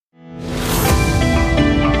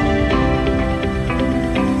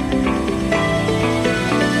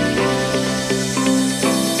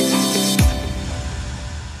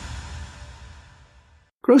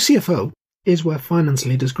Grow CFO is where finance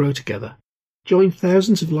leaders grow together. Join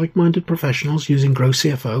thousands of like-minded professionals using Grow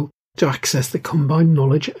CFO to access the combined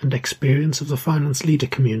knowledge and experience of the finance leader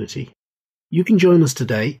community. You can join us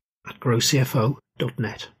today at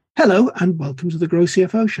growcfo.net. Hello and welcome to the Grow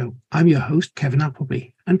CFO Show. I'm your host, Kevin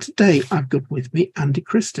Appleby, and today I've got with me Andy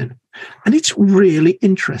Cristin. And it's really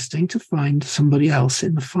interesting to find somebody else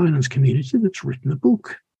in the finance community that's written a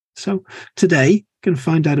book. So today you can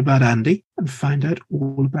find out about Andy and find out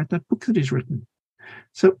all about that book that he's written.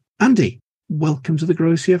 So Andy, welcome to the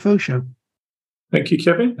Grow CFO Show. Thank you,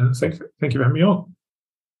 Kevin, and thank you for having me on.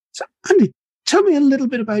 So Andy, tell me a little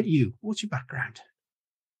bit about you. What's your background?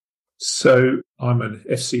 So I'm an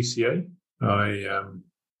FCCA.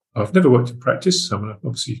 I've never worked in practice. I'm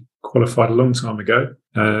obviously qualified a long time ago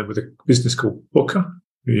with a business called Booker,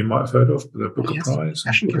 who you might have heard of, the Booker Prize.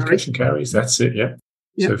 Cash and carries. That's it, yeah.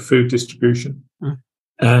 Yep. So food distribution.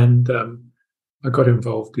 And I got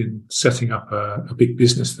involved in setting up a big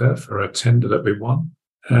business there for a tender that we won,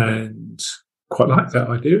 and quite liked that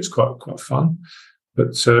idea. It's quite fun, but it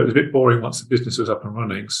was a bit boring once the business was up and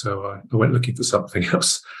running. So I went looking for something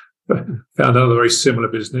else. Found another very similar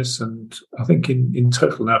business, and I think in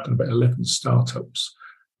total now I've done about 11 startups,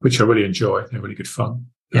 which I really enjoy. They're really good fun,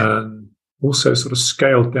 and also sort of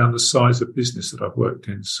scaled down the size of business that I've worked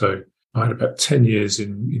in. So I had about 10 years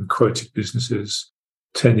in quoted businesses,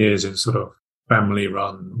 10 years in sort of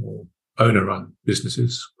family-run or owner-run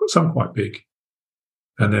businesses, but some quite big.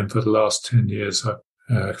 And then for the last 10 years,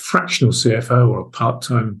 I'm fractional CFO or a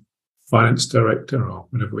part-time finance director or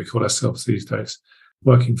whatever we call ourselves these days,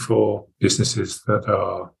 working for businesses that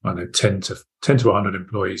are, 10 to 100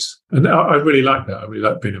 employees. And I really like that. I really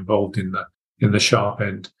like being involved in the sharp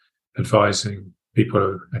end, advising people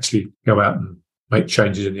who actually go out and make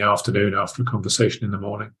changes in the afternoon after a conversation in the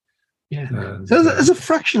morning. Yeah. And, so as a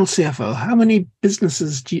fractional CFO, how many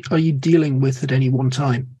businesses are you dealing with at any one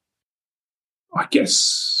time? I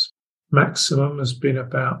guess maximum has been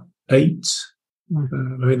about 8.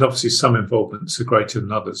 Obviously some involvements are greater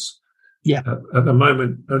than others. Yeah. At the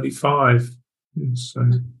moment, only 5.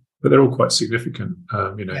 So, but they're all quite significant.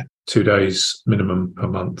 2 days minimum per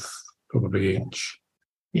month, probably each.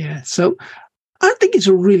 Yeah. So I think it's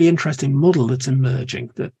a really interesting model that's emerging,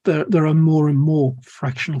 that there are more and more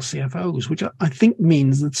fractional CFOs, which I think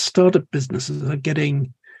means that startup businesses are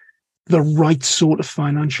getting the right sort of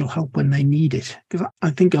financial help when they need it. Because I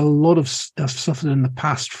think a lot of have suffered in the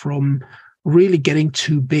past from really getting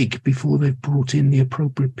too big before they've brought in the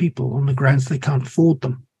appropriate people on the grounds they can't afford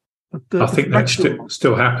them. But I think that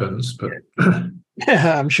still happens, but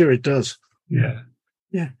yeah, I'm sure it does. Yeah.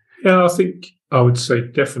 Yeah. I think I would say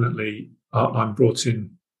definitely I'm brought in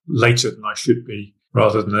later than I should be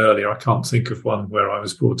rather than earlier. I can't think of one where I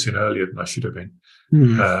was brought in earlier than I should have been.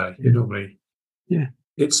 Normally,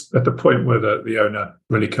 it's at the point where the owner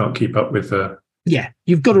really can't keep up with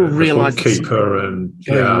you've got to realise keeper and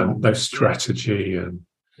no strategy and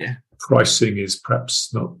pricing is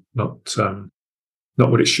perhaps not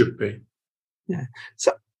what it should be. Yeah,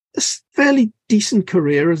 so a fairly decent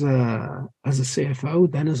career as a CFO,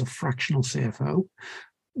 then as a fractional CFO.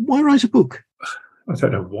 Why write a book? I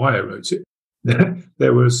don't know why I wrote it.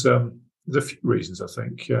 There's a few reasons, I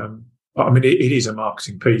think. It is a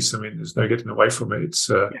marketing piece. There's no getting away from it. It's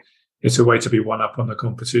a way to be one up on the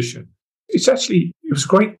competition. It was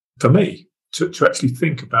great for me to actually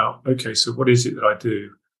think about, okay, so what is it that I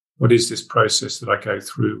do? What is this process that I go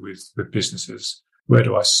through with businesses? Where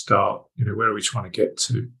do I start? Where are we trying to get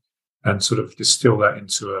to? And sort of distill that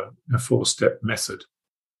into a 4-step method.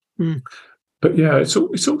 But it's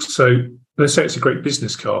also, they say it's a great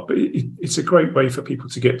business card, but it's a great way for people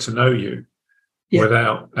to get to know you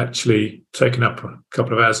without actually taking up a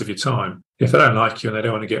couple of hours of your time. If they don't like you and they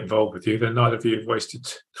don't want to get involved with you, then neither of you have wasted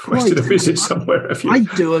a visit somewhere, have you? I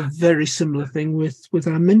do a very similar thing with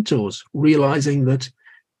our mentors, realizing that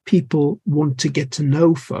people want to get to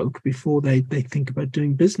know folk before they think about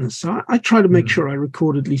doing business. So I try to make sure I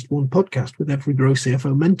record at least one podcast with every Grow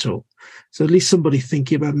CFO mentor. So at least somebody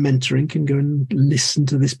thinking about mentoring can go and listen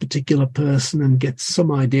to this particular person and get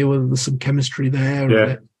some idea whether there's some chemistry there. Yeah.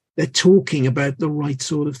 Or they're talking about the right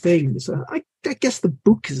sort of thing. So I guess the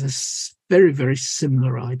book is a very, very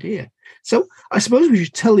similar idea. So I suppose we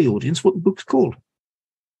should tell the audience what the book's called.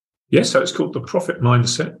 Yes, so it's called The Profit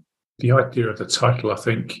Mindset. The idea of the title, I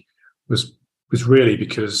think, was really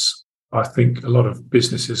because I think a lot of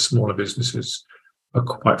businesses, smaller businesses, are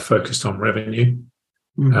quite focused on revenue.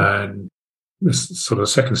 And the sort of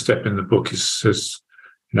second step in the book says,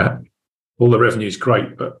 all the revenue is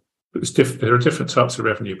great, but there are different types of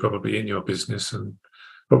revenue probably in your business, and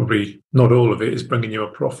probably not all of it is bringing you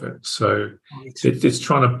a profit. So it's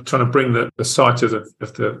trying to bring the sight of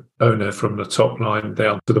the owner from the top line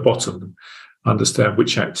down to the bottom, and understand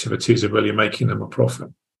which activities are really making them a profit.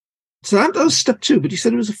 So that was step 2, but you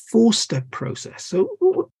said it was a 4-step process.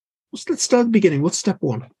 So let's start at the beginning. What's step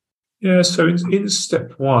 1? Yeah, so in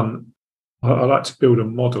step 1, I like to build a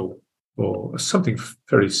model or something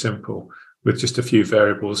very simple with just a few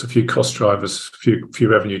variables, a few cost drivers, a few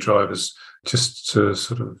revenue drivers, just to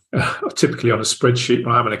sort of typically on a spreadsheet.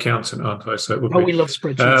 I'm an accountant, aren't I? So we love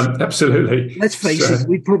spreadsheets. Absolutely. Let's face it,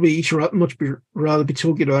 we'd probably each rather be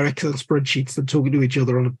talking to our Excel spreadsheets than talking to each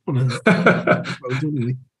other on a wouldn't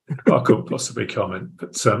we? I couldn't possibly comment,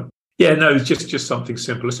 but just something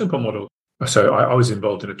simple, a simple model. So I was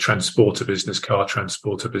involved in a car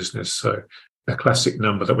transporter business. So a classic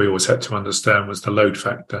number that we always had to understand was the load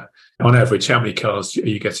factor. On average, how many cars are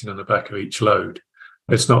you getting on the back of each load?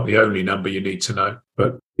 It's not the only number you need to know,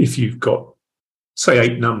 but if you've got, say,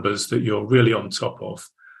 8 numbers that you're really on top of,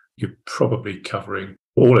 you're probably covering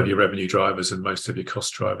all of your revenue drivers and most of your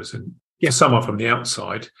cost drivers. And for someone from the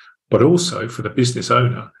outside, but also for the business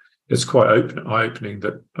owner, it's quite eye-opening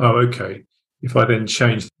that, okay, if I then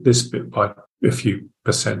change this bit by a few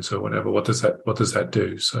percent or whatever, what does that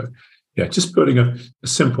do? So, just building a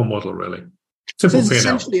simple model, really. Simple so it's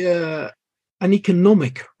P&L. essentially an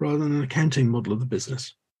economic rather than an accounting model of the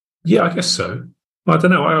business. Yeah, I guess so. I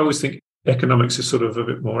don't know. I always think economics is sort of a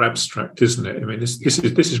bit more abstract, isn't it? I mean, this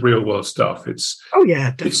is real world stuff. It's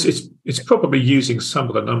probably using some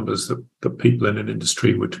of the numbers that people in an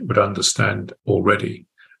industry would understand already,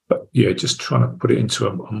 but just trying to put it into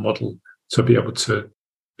a model to be able to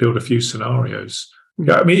build a few scenarios.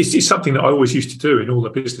 Yeah, I mean, it's something that I always used to do in all the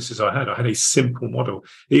businesses I had. I had a simple model,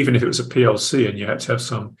 even if it was a PLC and you had to have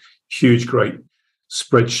some huge, great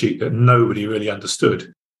spreadsheet that nobody really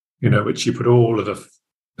understood, which you put all of the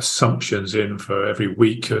assumptions in for every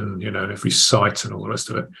week and, every site and all the rest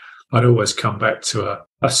of it. I'd always come back to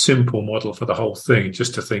a simple model for the whole thing,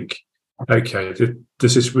 just to think, okay,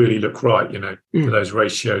 does this really look right? Do those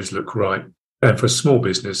ratios look right? And for a small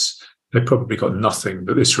business, they've probably got nothing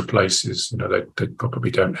that this replaces. They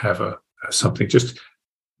probably don't have something just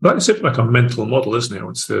like a mental model, isn't it?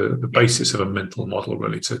 It's the basis of a mental model,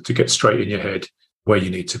 really, to get straight in your head where you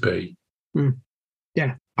need to be.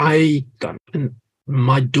 Yeah, and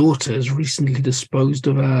my daughter has recently disposed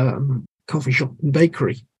of a coffee shop and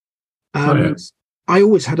bakery. I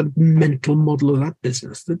always had a mental model of that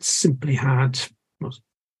business that simply had 4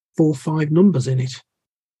 or 5 numbers in it.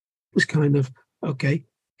 It was kind of, okay,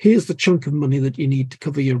 here's the chunk of money that you need to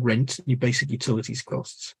cover your rent and your basic utilities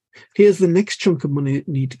costs. Here's the next chunk of money that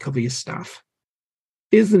you need to cover your staff.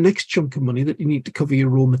 Here's the next chunk of money that you need to cover your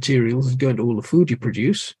raw materials and go into all the food you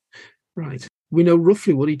produce. Right. We know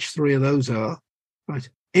roughly what each 3 of those are. Right.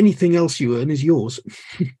 Anything else you earn is yours.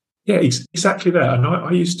 Yeah, exactly that. And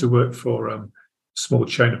I used to work for a small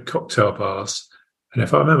chain of cocktail bars. And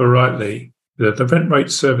if I remember rightly, the rent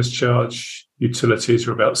rate, service charge, utilities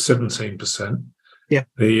were about 17%. Yeah.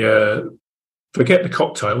 Forget the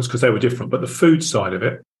cocktails because they were different, but the food side of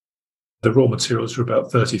it, the raw materials were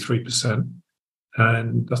about 33%.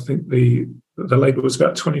 And I think the labour was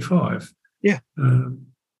about 25%. Yeah.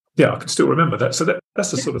 I can still remember that. So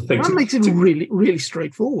that's the sort of thing. That makes it really, really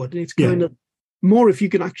straightforward. It's kind of more if you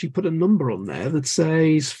can actually put a number on there that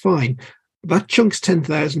says, fine, that chunk's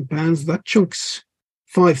 £10,000, that chunk's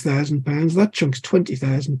 £5,000, that chunk's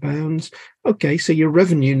 £20,000. Okay, so your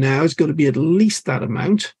revenue now has got to be at least that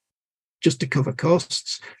amount just to cover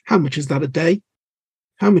costs. How much is that a day?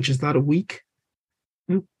 How much is that a week?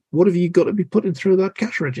 What have you got to be putting through that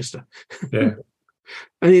cash register? Yeah.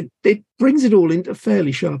 And it brings it all into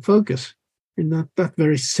fairly sharp focus in that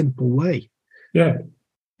very simple way. Yeah.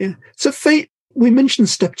 Yeah. So we mentioned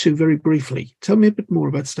step 2 very briefly. Tell me a bit more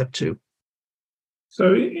about step 2.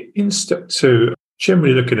 So in step 2,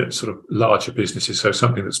 generally looking at sort of larger businesses, so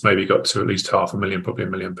something that's maybe got to at least £500,000, probably £1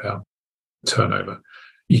 million turnover,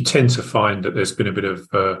 you tend to find that there's been a bit of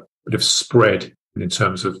spread in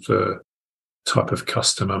terms of the type of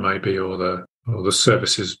customer maybe or the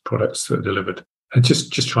services, products that are delivered. And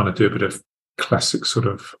just trying to do a bit of classic sort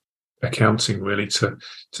of accounting really to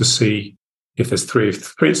see if there's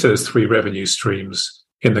three revenue streams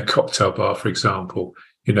in the cocktail bar, for example.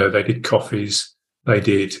 They did coffees, they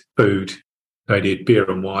did food, they did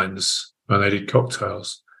beer and wines, and they did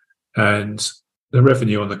cocktails. And the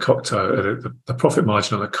revenue on the cocktail, the profit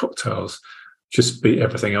margin on the cocktails just beat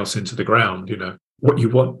everything else into the ground. What you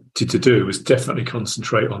wanted to do was definitely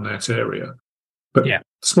concentrate on that area. But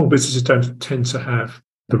small businesses don't tend to have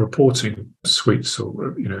the reporting suites or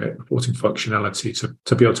reporting functionality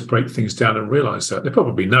to be able to break things down and realize that. They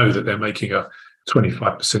probably know that they're making a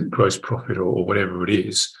 25% gross profit or whatever it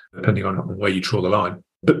is, depending on where you draw the line.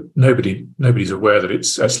 But nobody's aware that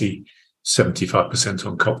it's actually 75%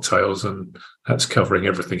 on cocktails and that's covering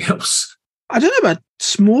everything else. I don't know about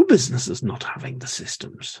small businesses not having the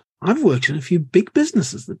systems. I've worked in a few big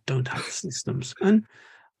businesses that don't have the systems. And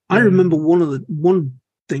I remember one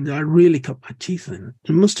thing that I really cut my teeth in.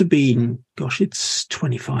 It must have been, it's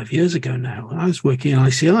 25 years ago now. I was working in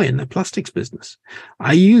ICI in the plastics business.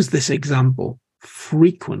 I use this example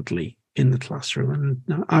frequently in the classroom,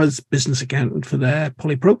 and I was business accountant for their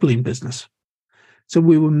polypropylene business. So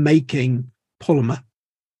we were making polymer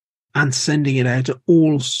and sending it out to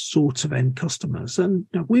all sorts of end customers. And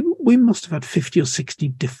we must have had 50 or 60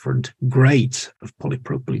 different grades of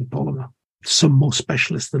polypropylene polymer, some more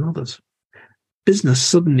specialist than others. Business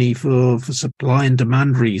suddenly, for supply and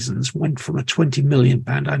demand reasons, went from a £20 million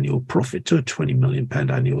annual profit to a £20 million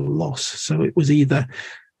annual loss. So it was either,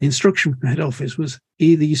 the instruction from head office was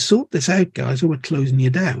either you sort this out, guys, or we're closing you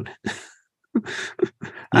down.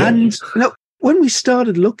 And when we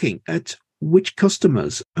started looking at which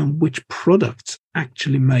customers and which products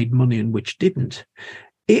actually made money and which didn't,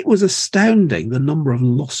 it was astounding the number of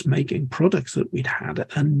loss-making products that we'd had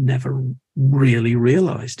and never really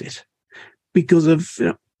realized it because of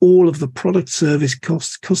all of the product service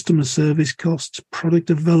costs, customer service costs, product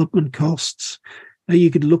development costs. Now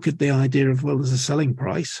you could look at the idea of, well, there's a selling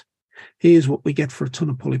price. Here's what we get for a ton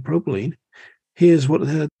of polypropylene. Here's what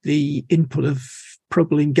the input of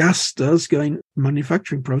propylene gas does going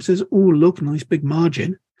manufacturing process. Oh, look, nice big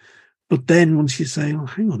margin. But then once you say, oh,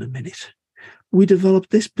 hang on a minute, we developed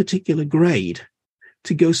this particular grade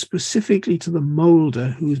to go specifically to the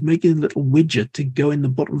molder who's making a little widget to go in the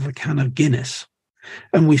bottom of a can of Guinness.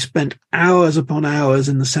 And we spent hours upon hours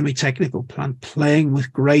in the semi-technical plant playing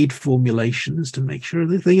with grade formulations to make sure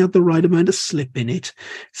everything had the right amount of slip in it.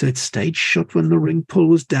 So it stayed shut when the ring pull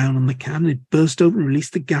was down on the can. It burst open and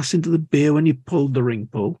released the gas into the beer when you pulled the ring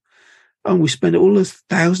pull. And we spent all those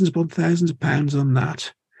thousands upon thousands of pounds on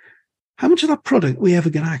that. How much of that product are we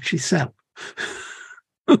ever going to actually sell?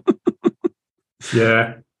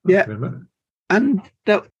 Yeah. And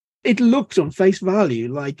that, it looked on face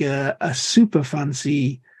value like a super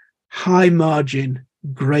fancy, high margin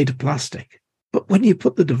grade of plastic. But when you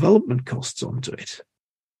put the development costs onto it,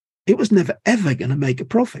 it was never, ever going to make a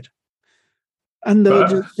profit. And there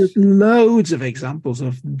were just loads of examples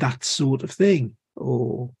of that sort of thing.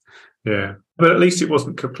 Yeah, but at least it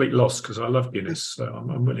wasn't complete loss because I love Guinness. So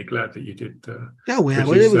I'm really glad that you did.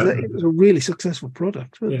 It was a really successful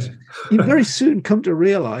product. But you very soon come to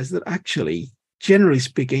realize that actually, generally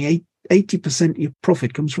speaking, 80% of your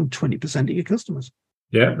profit comes from 20% of your customers.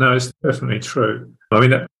 Yeah, no, it's definitely true. I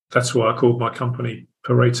mean, that's why I called my company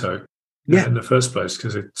Pareto in the first place,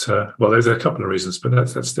 because there's a couple of reasons, but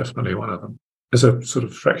that's definitely one of them. As a sort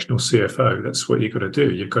of fractional CFO, that's what you've got to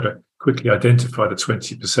do. You've got to quickly identify the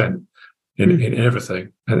 20% in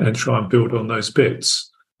everything and try and build on those bits.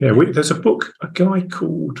 Yeah, there's a book, a guy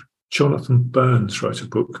called Jonathan Burns wrote a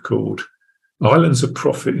book called Islands of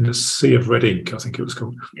Profit in the Sea of Red Ink, I think it was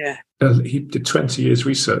called. Yeah. He did 20 years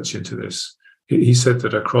research into this. He said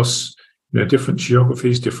that across different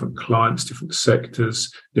geographies, different clients, different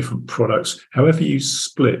sectors, different products, however you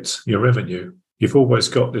split your revenue, you've always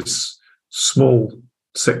got this small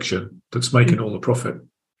section that's making all the profit.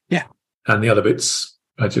 Yeah. And the other bits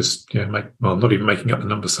are just, not even making up the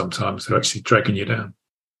numbers sometimes. They're actually dragging you down.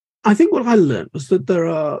 I think what I learned was that there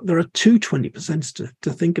are two 20%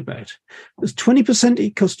 to think about. There's 20% of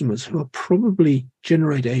your customers who are probably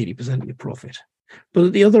generate 80% of your profit. But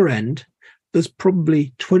at the other end, there's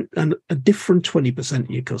probably a different 20%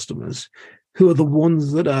 of your customers who are the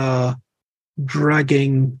ones that are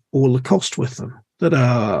dragging all the cost with them, that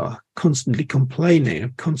are constantly complaining,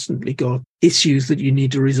 have constantly got issues that you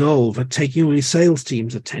need to resolve, are taking all your sales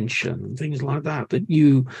team's attention and things like that, that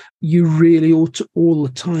you really ought to all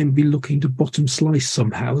the time be looking to bottom slice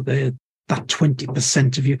somehow that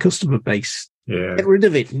 20% of your customer base. Yeah. Get rid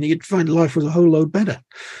of it and you'd find life was a whole load better.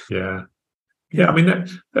 Yeah. Yeah, I mean,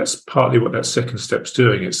 that's partly what that second step's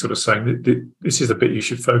doing. It's sort of saying that this is the bit you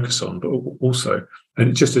should focus on, but also,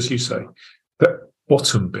 and just as you say, that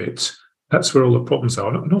bottom bit, that's where all the problems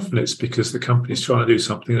are. And often it's because the company's trying to do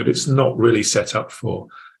something that it's not really set up for.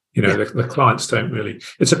 The clients don't really.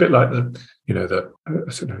 It's a bit like the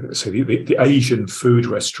Asian food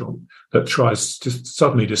restaurant that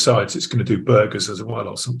suddenly decides it's going to do burgers as well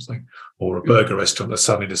or something, or a burger restaurant that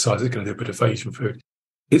suddenly decides it's going to do a bit of Asian food.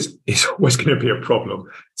 It's always going to be a problem.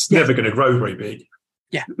 It's never going to grow very big.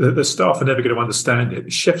 Yeah. The staff are never going to understand it.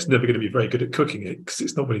 The chef's never going to be very good at cooking it because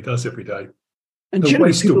it's not what he does every day. And the generally,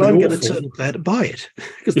 waste people will be aren't going to awful. turn up there to buy it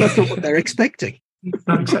because that's not what they're expecting.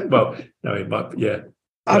 No, exactly. Well, no, it might, yeah.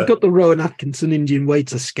 I've got the Rowan Atkinson Indian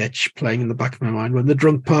waiter sketch playing in the back of my mind when the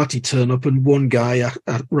drunk party turn up and one guy,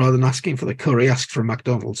 rather than asking for the curry, asks for a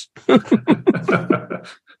McDonald's.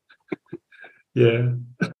 Yeah.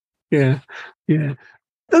 Yeah. Yeah.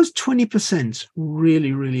 Those 20%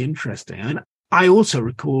 really, really interesting. I mean, I also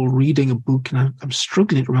recall reading a book, and I'm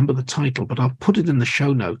struggling to remember the title, but I'll put it in the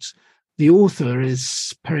show notes. The author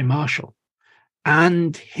is Perry Marshall.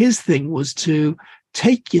 And his thing was to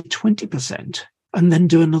take your 20% and then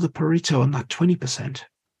do another Pareto on that 20%.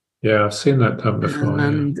 Yeah, I've seen that done before.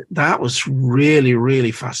 And that was really,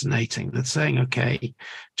 really fascinating. That's saying, okay,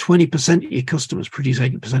 20% of your customers produce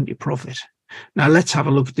 80% of your profit. Now let's have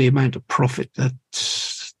a look at the amount of profit that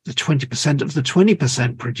the 20% of the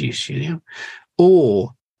 20% produce,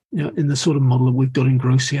 or, in the sort of model that we've got in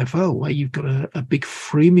Grow CFO, where you've got a big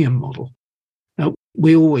freemium model. Now,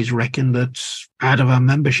 we always reckon that out of our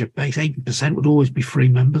membership base, 80% would always be free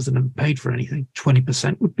members and haven't paid for anything.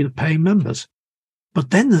 20% would be the paying members. But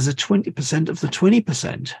then there's a 20% of the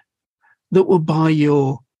 20% that will buy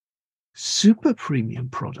your super premium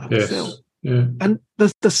product. Yes. Yeah. And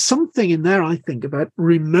there's something in there, I think, about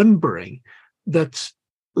remembering that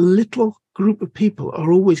little group of people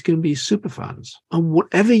are always going to be super fans, and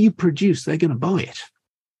whatever you produce, they're going to buy it.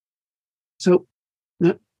 So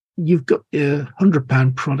you've got your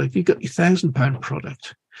 £100 product, you've got your £1,000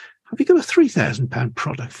 product. Have you got a £3,000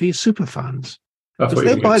 product for your super fans? If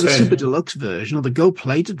they'll buy the super deluxe version or the gold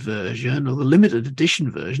plated version or the limited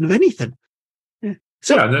edition version of anything. Yeah.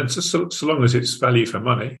 So, and then so long as it's value for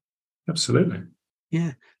money, absolutely.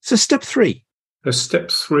 Yeah. So step 3.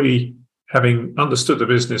 Step 3, having understood the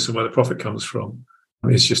business and where the profit comes from,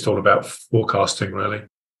 it's just all about forecasting, really.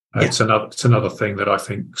 It's another thing that I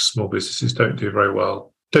think small businesses don't do very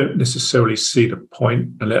well. Don't necessarily see the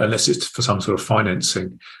point unless it's for some sort of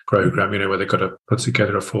financing program, where they've got to put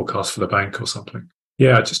together a forecast for the bank or something.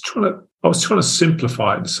 Yeah, I was trying to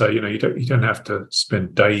simplify it and say, you don't have to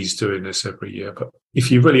spend days doing this every year. But if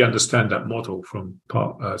you really understand that model from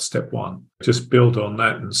step 1, just build on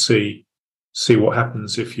that and see what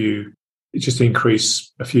happens if you just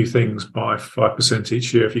increase a few things by 5%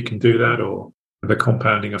 each year, if you can do that, or the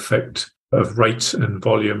compounding effect of rate and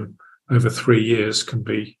volume over 3 years can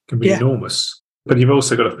be enormous. But you've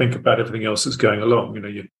also got to think about everything else that's going along.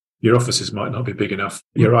 Your offices might not be big enough.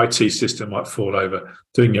 Your IT system might fall over.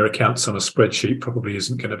 Doing your accounts on a spreadsheet probably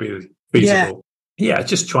isn't going to be feasible. Yeah,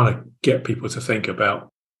 just trying to get people to think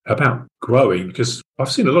about growing, because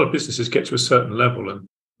I've seen a lot of businesses get to a certain level and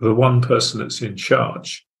the one person that's in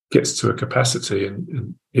charge gets to a capacity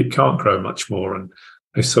and it can't grow much more. And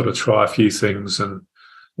they sort of try a few things and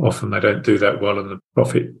often they don't do that well and the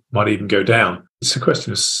profit might even go down. It's a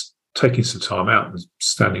question of taking some time out and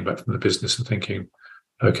standing back from the business and thinking,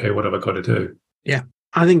 okay, what have I got to do? Yeah,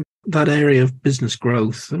 I think that area of business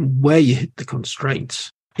growth and where you hit the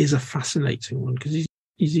constraints is a fascinating one, because, as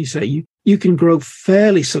you say, you can grow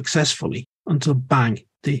fairly successfully until bang,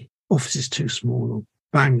 the office is too small, or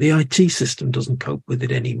bang, the IT system doesn't cope with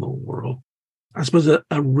it anymore. Or I suppose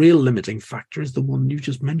a real limiting factor is the one you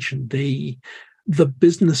just mentioned, the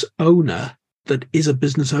business owner that is a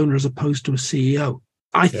business owner as opposed to a CEO.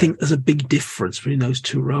 I think there's a big difference between those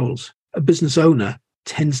two roles. A business owner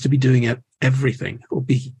tends to be doing everything or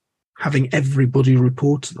be having everybody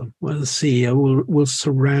report to them, whereas the CEO will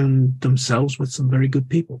surround themselves with some very good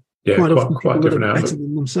people. Yeah, quite often quite people different that are outlook. better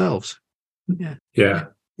than themselves. Yeah,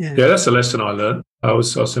 that's a lesson I learned. I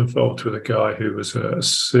was involved with a guy who was a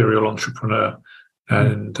serial entrepreneur,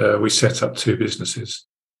 and we set up 2 businesses.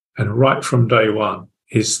 And right from day one,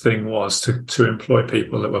 his thing was to employ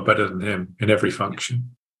people that were better than him in every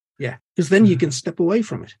function. Yeah, because then you can step away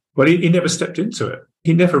from it. Well, he never stepped into it.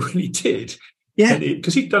 He never really did. Yeah.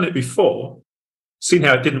 Because he'd done it before, seen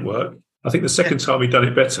how it didn't work. I think the second time he'd done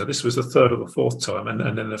it better. This was the 3rd or the 4th time,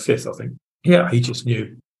 and then the 5th, I think. Yeah, he just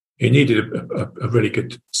knew. He needed a really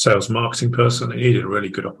good sales marketing person. He needed a really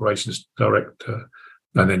good operations director.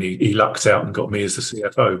 And then he lucked out and got me as the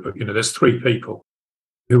CFO. But, there's 3 people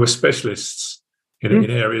who were specialists in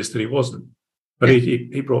areas that he wasn't. But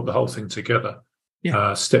he brought the whole thing together.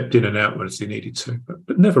 Yeah. Stepped in and out when he needed to,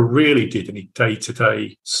 but never really did any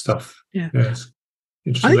day-to-day stuff. Yeah. Yes.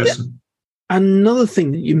 Interesting lesson. Another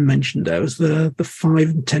thing that you mentioned there was the 5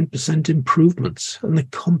 and 10% improvements and the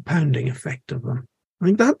compounding effect of them. I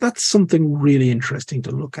think that's something really interesting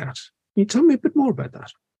to look at. Can you tell me a bit more about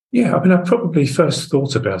that? Yeah, I probably first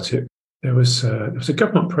thought about it. There was a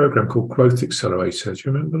government program called Growth Accelerator. Do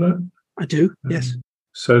you remember that? I do, yes.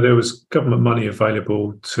 So there was government money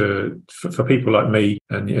available for people like me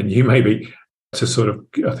and you maybe to sort of,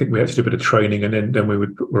 I think we had to do a bit of training, and then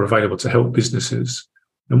were available to help businesses.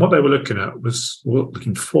 And what they were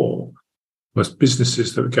looking for was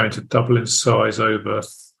businesses that were going to double in size over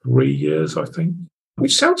 3 years, I think,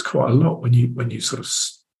 which sounds quite a lot when you sort of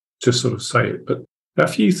just sort of say it. But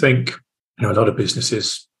if you think, a lot of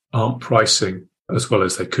businesses aren't pricing as well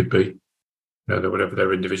as they could be, whatever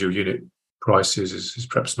their individual unit price is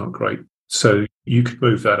perhaps not great. So you could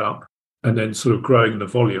move that up and then sort of growing the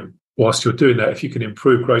volume. Whilst you're doing that, if you can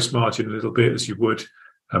improve gross margin a little bit as you would,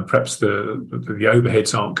 and perhaps the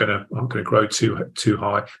overheads aren't going to grow too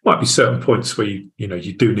high. Might be certain points where you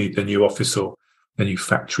do need the new office or the new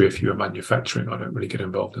factory if you were manufacturing. I don't really get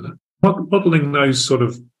involved in that. Modelling those sort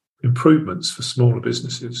of improvements for smaller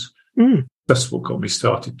businesses. That's what got me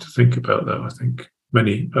started to think about that. I think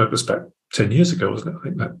it was about 10 years ago, wasn't it? I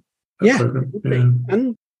think that program. Yeah.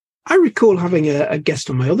 And I recall having a guest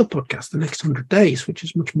on my other podcast, The Next 100 Days, which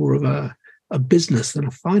is much more of a business than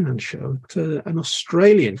a finance show. It's an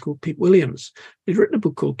Australian called Pete Williams. He'd written a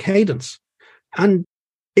book called Cadence. And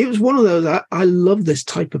it was one of those, I love this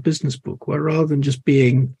type of business book where rather than just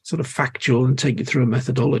being sort of factual and take you through a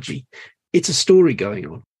methodology, it's a story going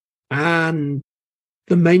on. And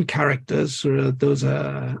the main characters, there was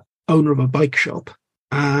a owner of a bike shop,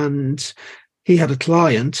 and he had a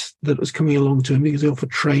client that was coming along to him because he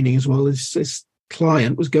offered training as well. His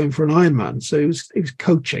client was going for an Ironman, so he was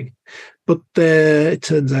coaching. But it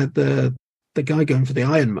turns out the guy going for the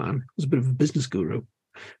Ironman was a bit of a business guru.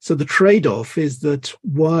 So the trade-off is that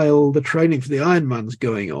while the training for the Ironman's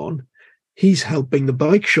going on, he's helping the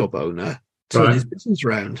bike shop owner turn his business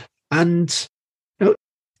around. And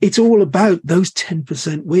it's all about those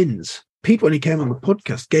 10% wins. Pete, when he came on the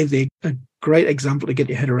podcast, gave a great example to get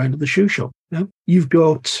your head around of the shoe shop. You've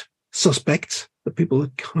got suspects, the people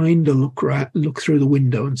that kind of look through the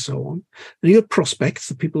window and so on. Then you've got prospects,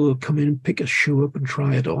 the people who come in and pick a shoe up and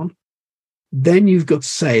try it on. Then you've got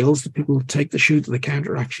sales, the people who take the shoe to the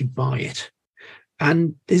counter and actually buy it.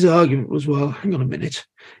 And his argument was, well, hang on a minute.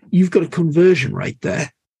 You've got a conversion rate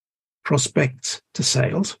there, prospects to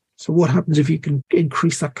sales. So what happens if you can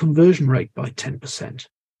increase that conversion rate by 10%?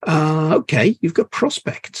 Okay, you've got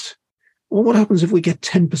prospects. Well, what happens if we get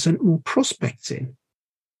 10% more prospects in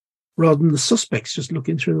rather than the suspects just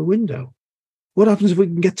looking through the window? What happens if we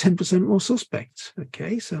can get 10% more suspects?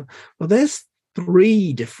 Okay, so, well, there's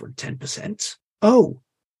 3 different 10%. Oh,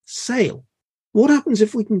 sale. What happens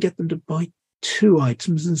if we can get them to buy 2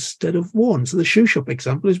 items instead of 1? So the shoe shop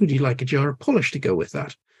example is, would you like a jar of polish to go with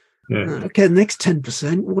that? Yeah. Okay, the next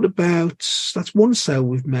 10%, what about, that's 1 sale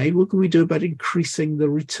we've made. What can we do about increasing the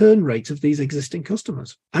return rate of these existing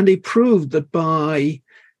customers? And he proved that by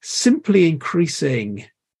simply increasing,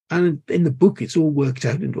 and in the book, it's all worked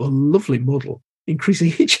out into a lovely model,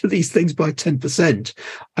 increasing each of these things by 10%,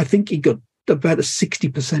 I think he got about a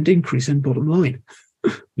 60% increase in bottom line.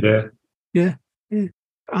 Yeah.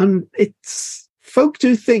 And folk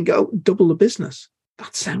do think, double the business.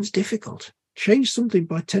 That sounds difficult. Change something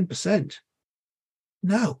by 10%.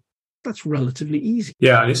 No, that's relatively easy.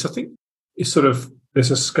 Yeah, and I think it's sort of,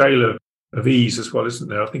 there's a scale of ease as well, isn't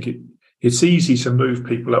there? I think it's easy to move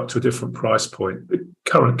people up to a different price point,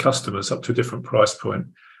 current customers up to a different price point.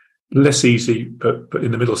 Less easy, but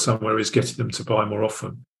in the middle somewhere is getting them to buy more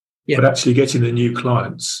often. Yeah. But actually getting the new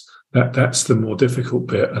clients, that's the more difficult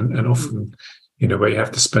bit, and often, where you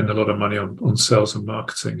have to spend a lot of money on sales and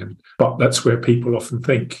marketing. But that's where people often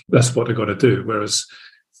think that's what they've got to do, whereas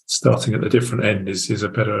starting at the different end is a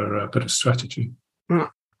better strategy.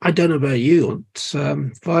 Well, I don't know about you, but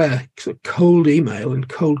via cold email and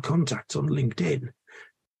cold contacts on LinkedIn,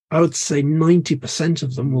 I would say 90%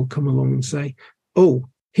 of them will come along and say, oh,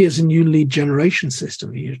 here's a new lead generation system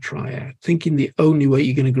for you to try out, thinking the only way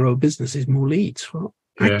you're going to grow a business is more leads. Well,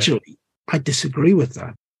 actually, I disagree with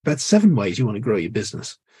that. About 7 ways you want to grow your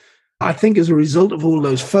business. I think as a result of all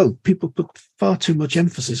those folk, people put far too much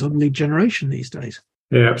emphasis on lead generation these days.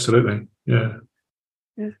 Yeah, absolutely. Yeah.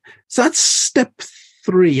 So that's step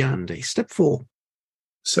 3, Andy. Step 4.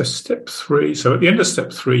 So step 3. So at the end of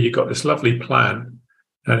step 3, you've got this lovely plan.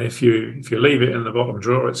 And if you leave it in the bottom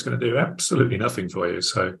drawer, it's going to do absolutely nothing for you.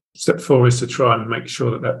 So step 4 is to try and make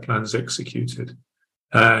sure that plan's executed.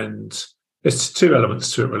 And there's 2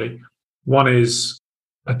 elements to it, really. One is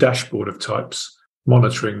a dashboard of types,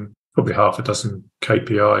 monitoring probably half a dozen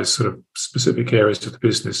KPIs, sort of specific areas of the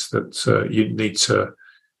business that you need to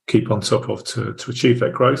keep on top of to achieve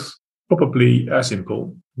that growth. Probably as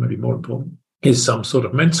important, maybe more important, is some sort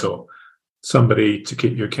of mentor, somebody to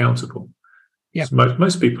keep you accountable. Yeah. So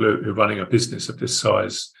most people who are running a business of this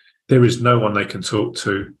size, there is no one they can talk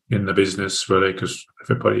to in the business really, because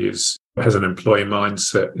everybody has an employee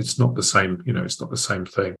mindset. It's not the same, it's not the same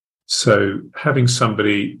thing. So having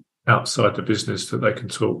somebody outside the business that they can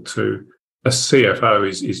talk to, a CFO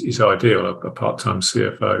is ideal, a part-time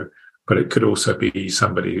CFO, but it could also be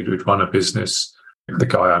somebody who would run a business. The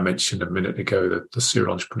guy I mentioned a minute ago, the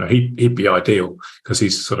serial entrepreneur, he'd be ideal because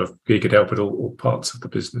he could help with all parts of the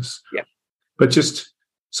business. Yeah. But just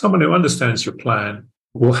someone who understands your plan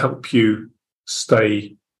will help you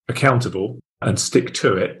stay accountable and stick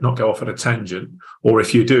to it, not go off on a tangent. Or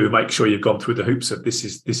if you do, make sure you've gone through the hoops of this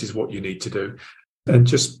is what you need to do. And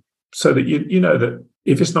just so that you know that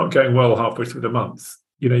if it's not going well halfway through the month,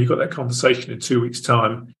 you've got that conversation in 2 weeks'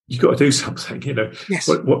 time, you've got to do something, Yes.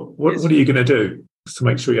 What are you going to do to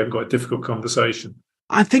make sure you haven't got a difficult conversation?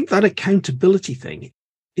 I think that accountability thing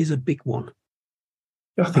is a big one.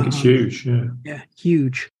 I think it's huge, yeah. Yeah,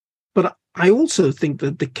 huge. But I also think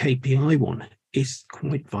that the KPI one is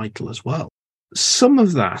quite vital as well. Some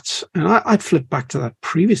of that, and I'd flip back to that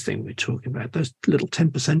previous thing we were talking about, those little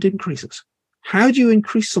 10% increases. How do you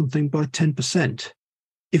increase something by 10%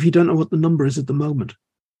 if you don't know what the number is at the moment?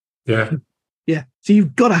 Yeah. Yeah. So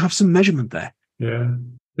you've got to have some measurement there. Yeah.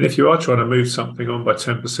 And if you are trying to move something on by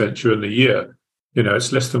 10% during the year,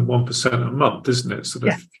 it's less than 1% a month, isn't it? So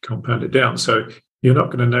if you compound it down. So you're not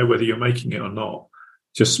going to know whether you're making it or not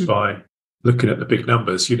just by looking at the big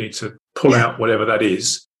numbers. You need to pull out whatever that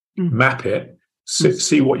is, map it,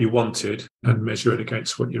 see what you wanted, and measure it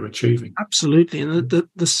against what you're achieving. Absolutely. And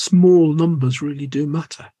the small numbers really do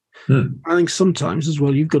matter. I think sometimes as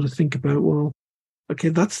well, you've got to think about, well, okay,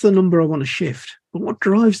 that's the number I want to shift. But what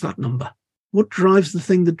drives that number? What drives the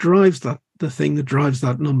thing that drives that, the thing that drives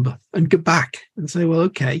that number? And go back and say, well,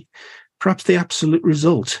 okay, perhaps the absolute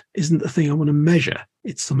result isn't the thing I want to measure.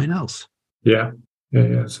 It's something else. Yeah.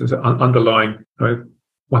 So underlying,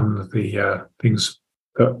 one of the things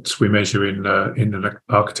that we measure in an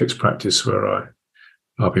architect's practice where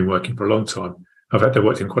I've been working for a long time. I've had to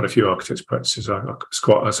work in quite a few architects' practices.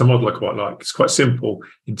 It's a model I quite like. It's quite simple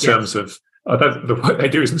in terms of, the work they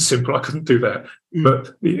do isn't simple. I couldn't do that.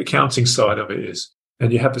 But the accounting side of it is,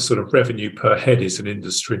 and you have the sort of revenue per head is an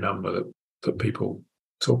industry number that people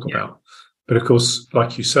talk about. But of course,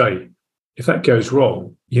 like you say, if that goes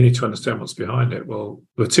wrong, you need to understand what's behind it. Well,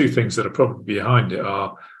 the two things that are probably behind it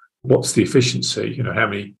are, what's the efficiency?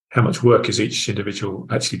 How much work is each individual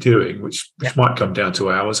actually doing, which might come down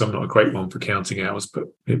to hours. I'm not a great one for counting hours, but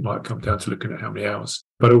it might come down to looking at how many hours.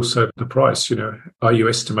 But also the price, are you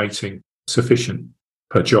estimating sufficient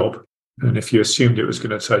per job? And if you assumed it was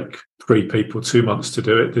going to take 3 people 2 months to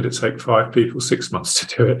do it, did it take 5 people 6 months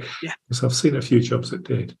to do it? Yeah. Because I've seen a few jobs that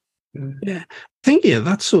did. Yeah. Think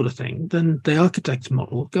that sort of thing. Then the architect's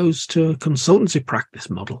model goes to a consultancy practice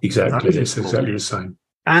model. Exactly. It's exactly the same.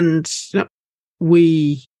 And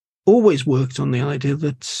we always worked on the idea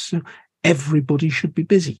that everybody should be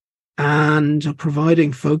busy, and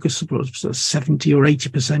providing focus supports 70 or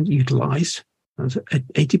 80% utilized.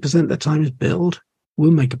 80% of the time is billed.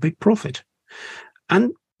 We'll make a big profit.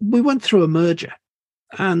 And we went through a merger,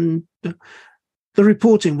 and the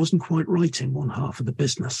reporting wasn't quite right in one half of the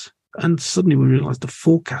business. And suddenly we realized the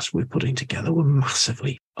forecasts we're putting together were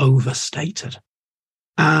massively overstated.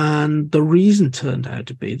 And the reason turned out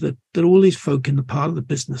to be that all these folk in the part of the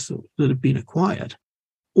business that had been acquired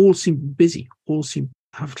all seemed busy, all seemed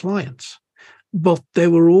to have clients, but they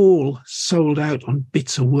were all sold out on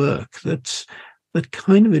bits of work that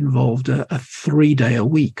kind of involved a 3-day a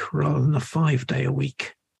week rather than a 5-day a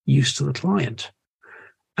week use to the client.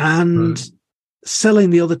 And selling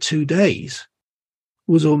the other 2 days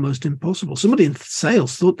was almost impossible. Somebody in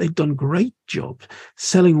sales thought they'd done a great job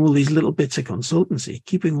selling all these little bits of consultancy,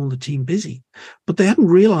 keeping all the team busy. But they hadn't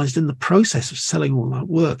realized in the process of selling all that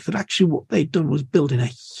work that actually what they'd done was building a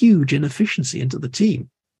huge inefficiency into the team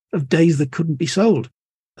of days that couldn't be sold.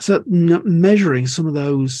 So measuring some of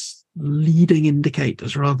those leading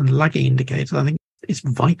indicators rather than lagging indicators, I think is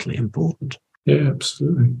vitally important. Yeah,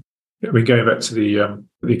 absolutely. Yeah, we're going back to the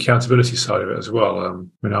accountability side of it as well.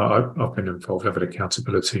 I've been involved with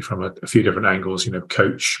accountability from a few different angles,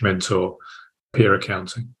 coach, mentor, peer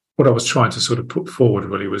accounting. What I was trying to sort of put forward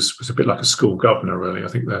really was a bit like a school governor, really. I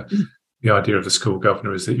think the idea of the school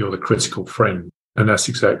governor is that you're the critical friend, and that's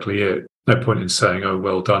exactly it. No point in saying, oh,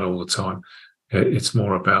 well done all the time. It's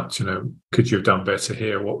more about, could you have done better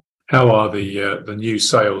here? How are the new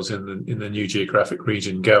sales in the new geographic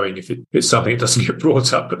region going if it's something that doesn't get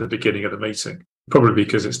brought up at the beginning of the meeting? Probably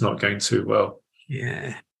because it's not going too well.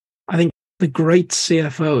 Yeah. I think the great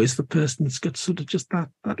CFO is the person that's got sort of just that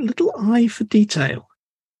little eye for detail.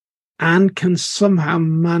 and can somehow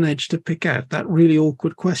manage to pick out that really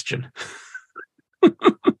awkward question.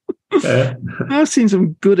 Yeah. I've seen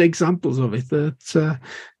some good examples of it.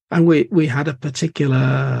 And we had a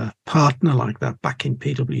particular partner like that back in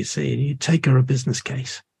PwC, and you'd take her a business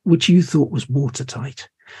case, which you thought was watertight.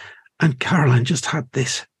 And Caroline just had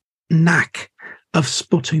this knack of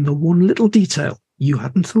spotting the one little detail you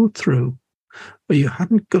hadn't thought through, or you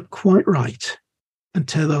hadn't got quite right, and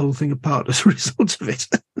tear the whole thing apart as a result of it.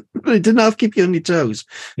 But it didn't have to keep you on your toes.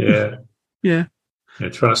 Yeah. Yeah. You're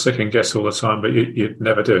trying to second guess all the time, but you'd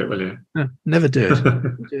never do it, will you? No, never do it.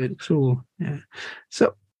 Never do it at all. Yeah.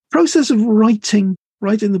 So, process of writing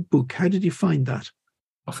the book, how did you find that?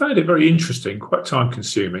 I found it very interesting, quite time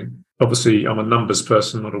consuming. Obviously, I'm a numbers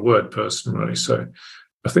person, not a word person, really. So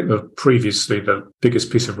I think that previously the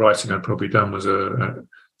biggest piece of writing I'd probably done was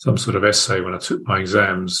some sort of essay when I took my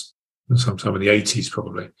exams, sometime in the 80s,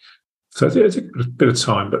 probably. So it took a bit of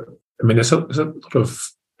time, but I mean, there's a lot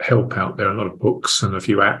of help out there, a lot of books and a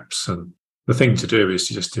few apps. And the thing to do is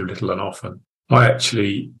to just do little and often. I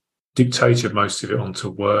actually dictated most of it onto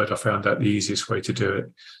Word. I found that the easiest way to do it.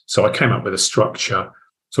 So I came up with a structure,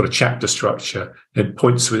 sort of chapter structure, then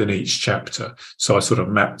points within each chapter. So I sort of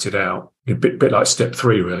mapped it out, a bit like step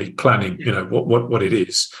 3, really, planning, what it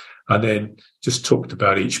is. And then just talked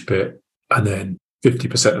about each bit. And then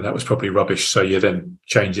 50% of that was probably rubbish. So you then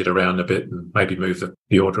change it around a bit and maybe move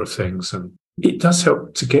the order of things. And it does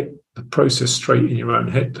help to get the process straight in your own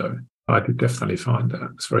head, though. I did definitely find that.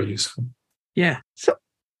 It's very useful. Yeah. So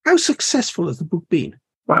how successful has the book been?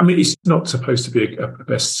 Well, I mean, it's not supposed to be a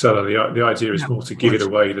bestseller. The idea is more to give it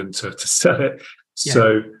away than to sell it. Yeah.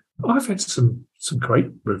 So I've had some great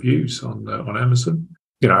reviews on Amazon.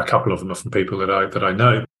 A couple of them are from people that I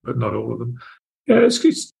know, but not all of them. Yeah,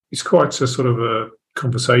 it's quite a sort of a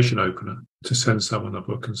conversation opener to send someone a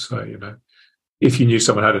book and say, if you knew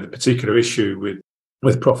someone had a particular issue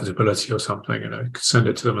with profitability or something, you could send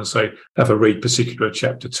it to them and say, have a read particular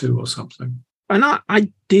chapter 2 or something. And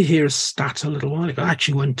I did hear a stat a little while ago. I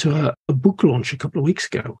actually went to a book launch a couple of weeks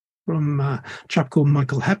ago from a chap called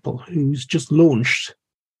Michael Heppel, who's just launched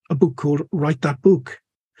a book called Write That Book.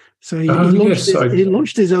 So he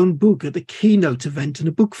launched his own book at the keynote event in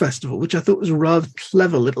a book festival, which I thought was a rather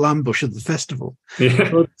clever little ambush at the festival. Yeah.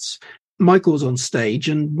 But Michael was on stage,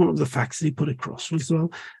 and one of the facts that he put across was,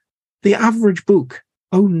 well, the average book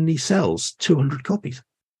only sells 200 copies.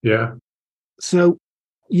 Yeah. So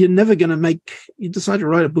you're never going to you decide to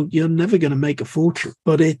write a book, you're never going to make a fortune.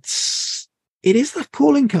 But it is that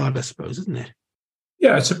calling card, I suppose, isn't it?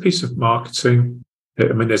 Yeah, it's a piece of marketing.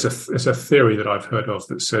 I mean, there's a theory that I've heard of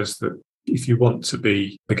that says that if you want to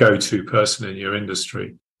be the go-to person in your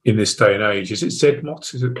industry in this day and age, is it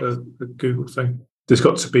ZMOT? Is it the Google thing? There's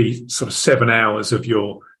got to be sort of 7 hours of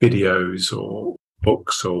your videos or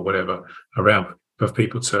books or whatever around for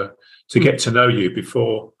people to get to know you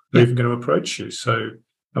before they're even going to approach you. So,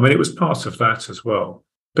 I mean, it was part of that as well.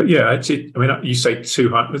 But yeah, you say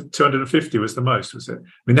 250 was the most, was it? I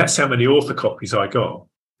mean, that's how many author copies I got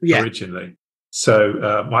originally.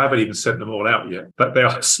 So I haven't even sent them all out yet, but they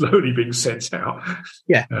are slowly being sent out.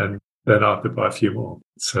 Yeah. And then I have to buy a few more.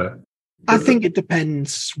 So I think it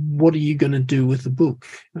depends. What are you going to do with the book?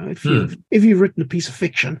 If you've written a piece of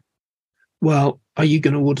fiction, well, are you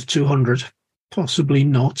going to order 200? Possibly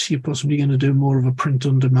not. You're possibly going to do more of a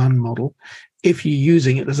print-on-demand model. If you're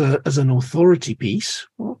using it as an authority piece,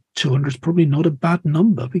 well, 200 is probably not a bad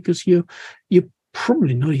number, because you're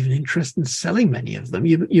probably not even interested in selling many of them.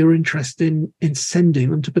 You're interested in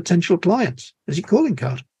sending them to potential clients as your calling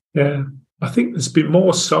card. Yeah, I think there's been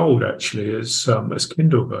more sold actually as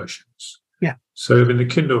Kindle versions. Yeah. So in the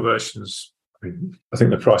Kindle versions, I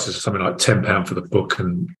think the prices are something like £10 for the book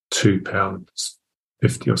and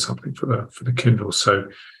 £2.50 or something for the Kindle. So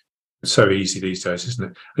easy these days,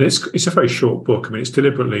 isn't it? And it's a very short book. I mean, it's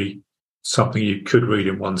deliberately something you could read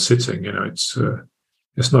in one sitting. It's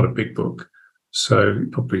not a big book. So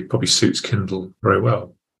it probably suits Kindle very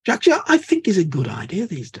well. Actually, I think is a good idea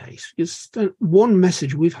these days. It's one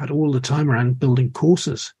message we've had all the time around building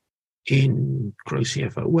courses in Grow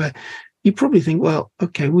CFO, where you probably think, well,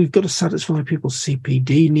 okay, we've got to satisfy people's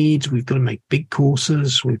CPD needs. We've got to make big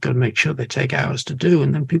courses. We've got to make sure they take hours to do.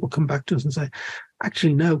 And then people come back to us and say,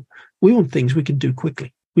 actually, no, we want things we can do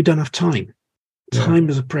quickly. We don't have time. Yeah. Time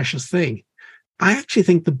is a precious thing. I actually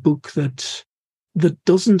think the book that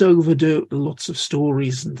doesn't overdo lots of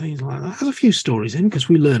stories and things like that, has a few stories in, because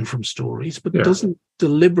we learn from stories, but doesn't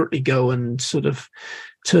deliberately go and sort of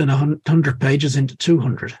turn 100 pages into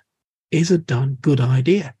 200, is a darn good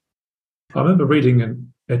idea. I remember reading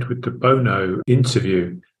an Edward de Bono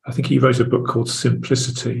interview. I think he wrote a book called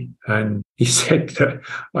Simplicity, and he said that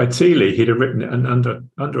ideally he'd have written it in under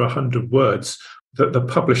 100 words, that the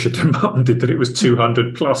publisher demanded that it was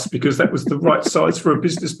 200 plus because that was the right size for a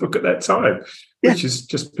business book at that time, which is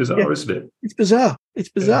just bizarre, isn't it? It's bizarre. It's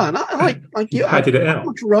bizarre. And I'd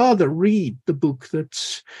much rather read the book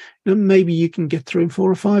that maybe you can get through in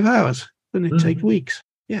 4 or 5 hours than it take weeks.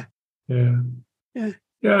 Yeah.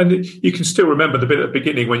 Yeah, and you can still remember the bit at the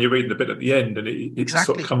beginning when you're reading the bit at the end, and it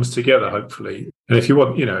sort of comes together, hopefully. And if you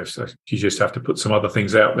want, if you just have to put some other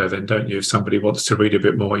things out there, then don't you? If somebody wants to read a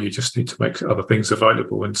bit more, you just need to make other things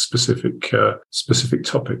available in specific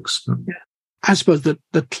topics. Yeah. I suppose that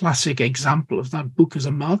the classic example of that book as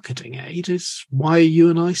a marketing aid is why are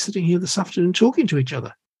you and I sitting here this afternoon talking to each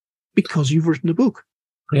other? Because you've written a book.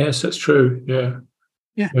 Yes, that's true.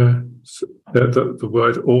 Yeah. So the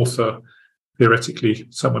word author, theoretically,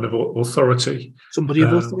 someone of authority. Somebody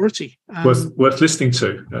of authority. Worth listening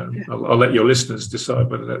to. I'll let your listeners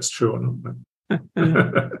decide whether that's true or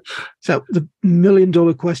not. So the $1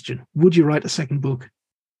 million question, would you write a second book?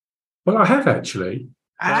 Well, I have actually.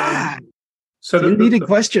 So you need a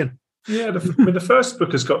question. Yeah, the first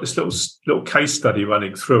book has got this little case study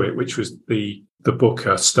running through it, which was the book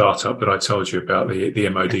startup that I told you about, the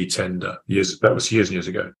MOD tender. That was years and years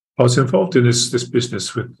ago. I was involved in this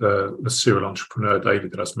business with the serial entrepreneur,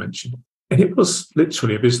 David, that I was mentioning. And it was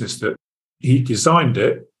literally a business that he designed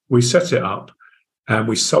it, we set it up, and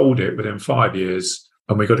we sold it within 5 years,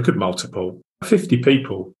 and we got a good multiple. 50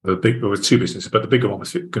 people, there were 2 businesses, but the bigger one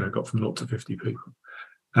was going to got from 0 to 50 people.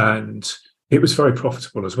 And it was very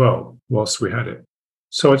profitable as well whilst we had it.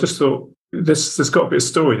 So I just thought, there's got to be a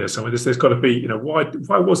story there somewhere. There's got to be, why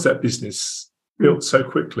was that business built so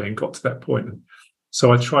quickly and got to that point? And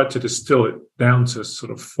so I tried to distill it down to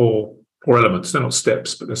sort of four elements. They're not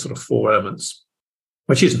steps, but they're sort of 4 elements,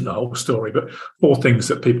 which isn't the whole story, but 4 things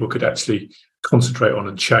that people could actually concentrate on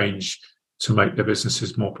and change to make their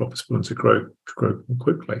businesses more profitable and to grow more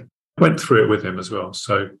quickly. I went through it with him as well.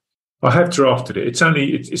 So I have drafted it. It's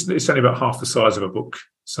only about half the size of a book.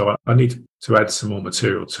 So I need to add some more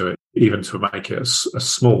material to it, even to make it a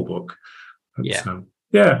small book. But,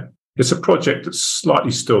 it's a project that's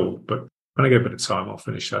slightly stalled, but when I get a bit of time, I'll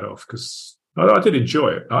finish that off because I did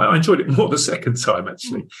enjoy it. I enjoyed it more the second time,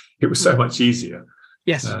 actually. It was so much easier.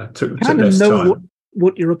 Yes. Took kind of less know time.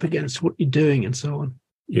 what you're up against, what you're doing, and so on.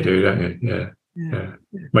 You do, don't you? Yeah.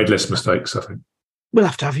 Made less mistakes, I think. We'll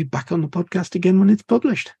have to have you back on the podcast again when it's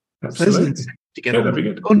published. Absolutely. So to get on with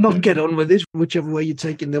it, or not get on with it, whichever way you're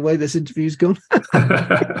taking the way this interview's gone.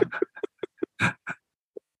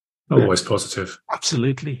 Always positive.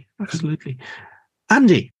 Absolutely.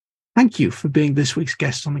 Andy, thank you for being this week's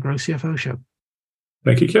guest on the Grow CFO Show.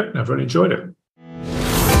 Thank you, Kevin. I've really enjoyed it.